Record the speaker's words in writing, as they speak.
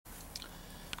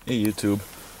Hey YouTube,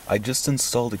 I just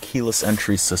installed a keyless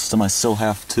entry system. I still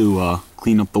have to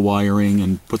clean up the wiring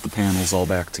and put the panels all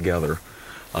back together.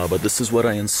 But this is what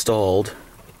I installed.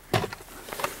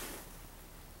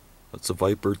 It's a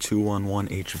Viper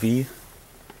 211HV.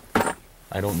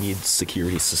 I don't need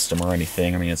security system or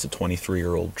anything. I mean, it's a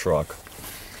 23-year-old truck.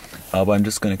 But I'm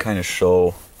just going to kind of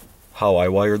show how I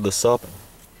wired this up.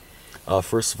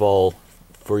 First of all,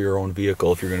 for your own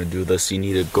vehicle, if you're going to do this, you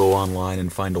need to go online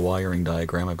and find a wiring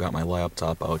diagram. I've got my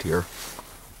laptop out here.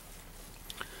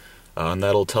 And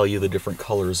that'll tell you the different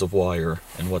colors of wire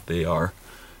and what they are.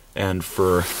 And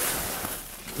for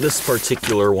this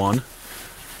particular one,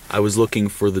 I was looking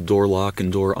for the door lock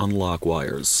and door unlock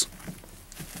wires.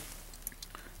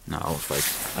 Now,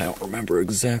 if I don't remember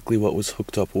exactly what was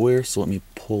hooked up where, so let me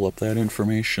pull up that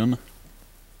information.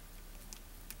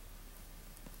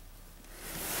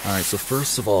 Alright, so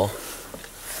first of all,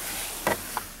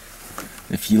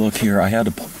 if you look here, I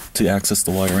had to access the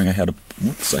wiring, I had to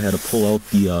pull out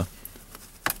the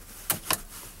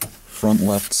front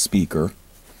left speaker.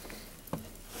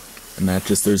 And that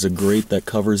there's a grate that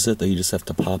covers it that you just have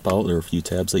to pop out. There are a few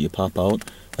tabs that you pop out.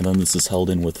 And then this is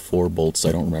held in with 4 bolts.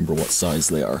 I don't remember what size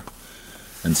they are.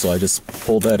 And so I just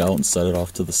pulled that out and set it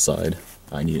off to the side.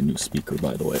 I need a new speaker,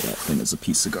 by the way. That thing is a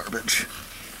piece of garbage.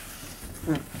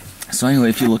 So anyway,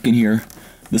 if you look in here,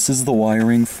 this is the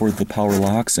wiring for the power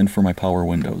locks and for my power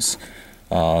windows.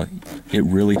 It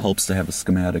really helps to have a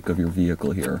schematic of your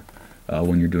vehicle here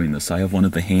when you're doing this. I have one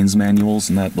of the Haynes manuals,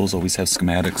 and those always have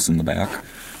schematics in the back.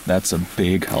 That's a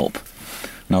big help.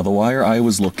 Now the wire I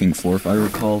was looking for, if I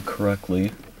recall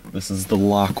correctly, this is the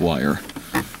lock wire.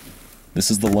 This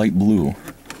is the light blue.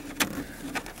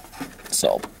 So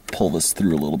I'll pull this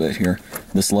through a little bit here.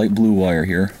 This light blue wire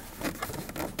here.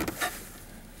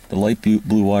 The light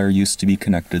blue wire used to be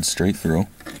connected straight through.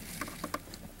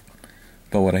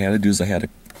 But what I had to do is I had to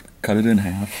cut it in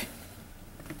half.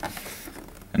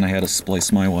 And I had to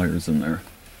splice my wires in there.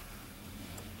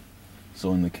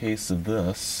 So in the case of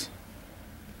this,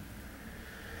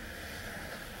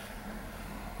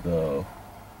 the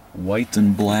white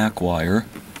and black wire,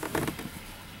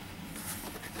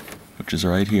 which is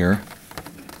right here,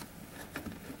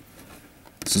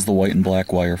 this is the white and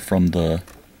black wire from the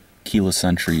keyless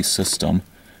entry system.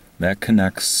 That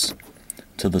connects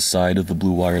to the side of the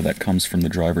blue wire that comes from the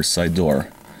driver's side door.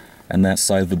 And that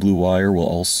side of the blue wire will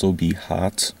also be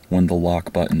hot when the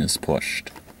lock button is pushed.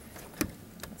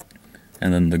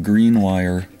 And then the green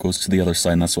wire goes to the other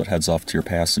side, and that's what heads off to your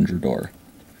passenger door.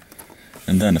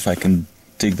 And then if I can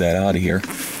dig that out of here,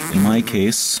 in my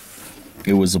case,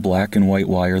 it was a black and white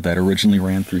wire that originally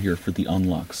ran through here for the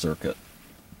unlock circuit.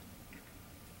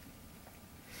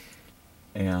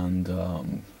 And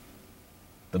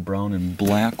the brown and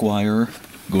black wire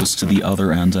goes to the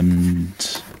other end, and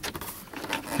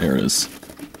there it is.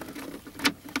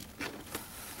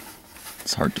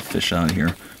 It's hard to fish out of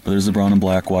here. But there's the brown and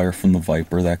black wire from the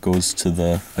Viper that goes to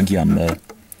this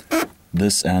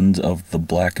end of the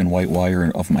black and white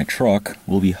wire of my truck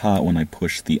will be hot when I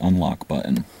push the unlock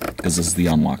button, because this is the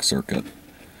unlock circuit.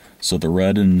 So the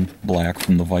red and black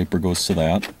from the Viper goes to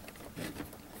that.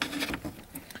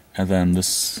 And then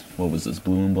this, what was this,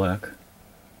 blue and black?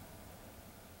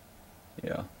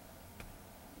 Yeah.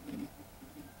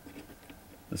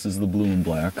 This is the blue and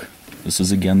black. This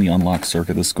is again the unlock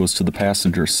circuit. This goes to the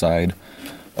passenger side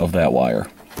of that wire.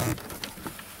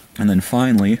 And then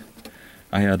finally,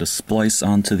 I had to splice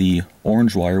onto the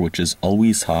orange wire, which is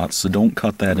always hot, so don't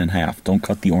cut that in half. Don't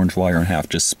cut the orange wire in half,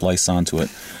 just splice onto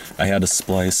it. I had to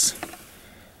splice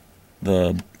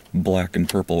the black and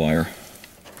purple wire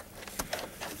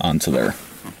onto there.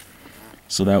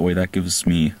 So that way that gives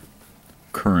me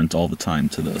current all the time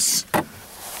to this.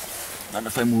 And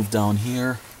if I move down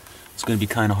here, it's going to be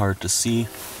kind of hard to see.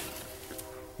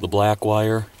 The black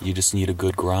wire, you just need a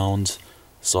good ground,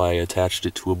 so I attached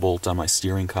it to a bolt on my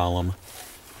steering column.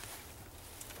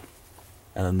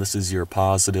 And then this is your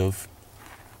positive.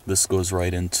 This goes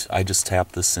right into, I just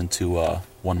tapped this into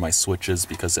one of my switches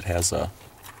because it has a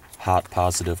hot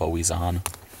positive always on.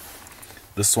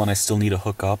 This one I still need to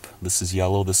hook up. This is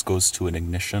yellow. This goes to an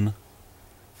ignition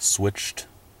switched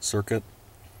circuit.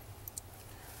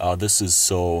 This is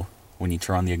so when you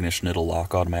turn on the ignition it'll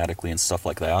lock automatically and stuff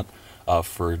like that.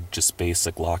 For just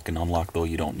basic lock and unlock though,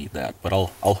 you don't need that. But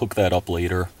I'll hook that up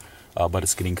later. But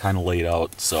it's getting kind of laid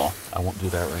out, so I won't do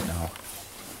that right now.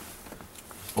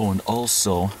 Oh, and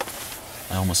also,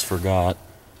 I almost forgot.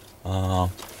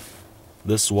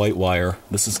 This white wire,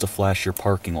 this is to flash your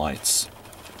parking lights.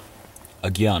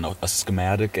 Again, a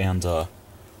schematic and a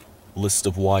list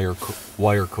of wire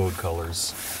code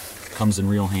colors comes in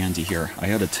real handy here. I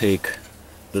had to take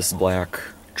this black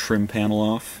trim panel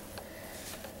off,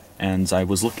 and I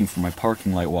was looking for my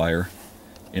parking light wire.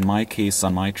 In my case,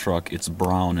 on my truck, it's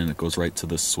brown and it goes right to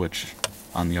this switch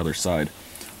on the other side.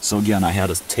 So again, I had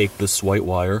to take this white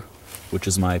wire, which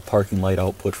is my parking light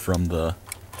output from the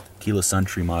keyless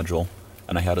entry module,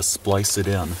 and I had to splice it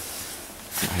in.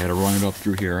 I had to run it up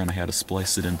through here, and I had to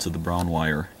splice it into the brown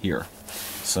wire here.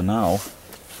 So now,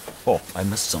 oh, I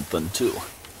missed something too.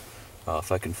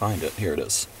 If I can find it, here it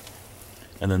is.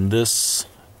 And then this,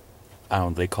 I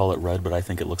don't know, they call it red, but I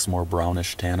think it looks more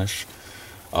brownish, tannish.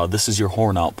 This is your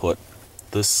horn output.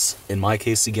 This, in my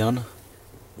case again,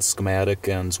 the schematic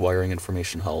and wiring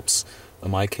information helps.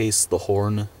 In my case, the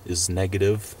horn is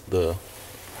negative. The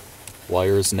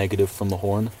wire is negative from the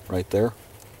horn right there.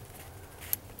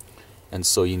 And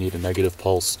so you need a negative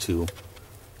pulse to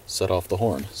set off the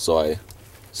horn. So I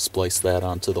splice that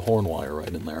onto the horn wire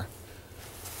right in there.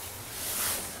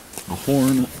 The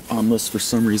horn on this, for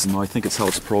some reason, though I think it's how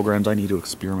it's programmed, I need to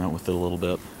experiment with it a little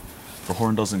bit. The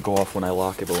horn doesn't go off when I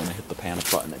lock it, but when I hit the panic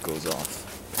button it goes off.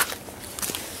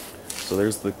 So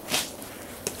there's the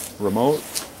remote,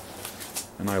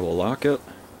 and I will lock it.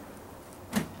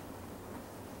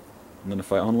 And then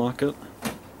if I unlock it,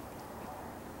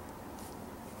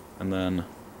 and then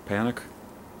panic,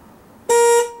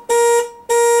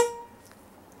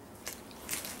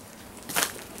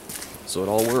 so it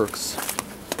all works.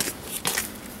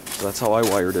 So that's how I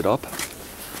wired it up.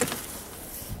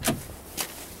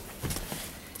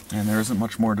 And there isn't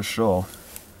much more to show.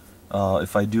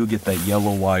 If I do get that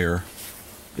yellow wire,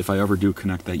 if I ever do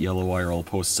connect that yellow wire, I'll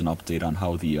post an update on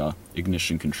how the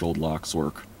ignition controlled locks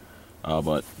work.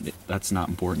 But that's not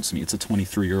important to me. It's a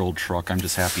 23-year-old truck. I'm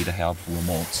just happy to have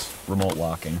remote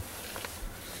locking.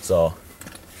 So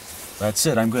that's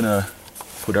it. I'm gonna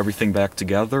put everything back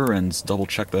together and double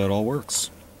check that it all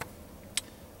works.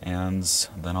 And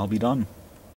then I'll be done.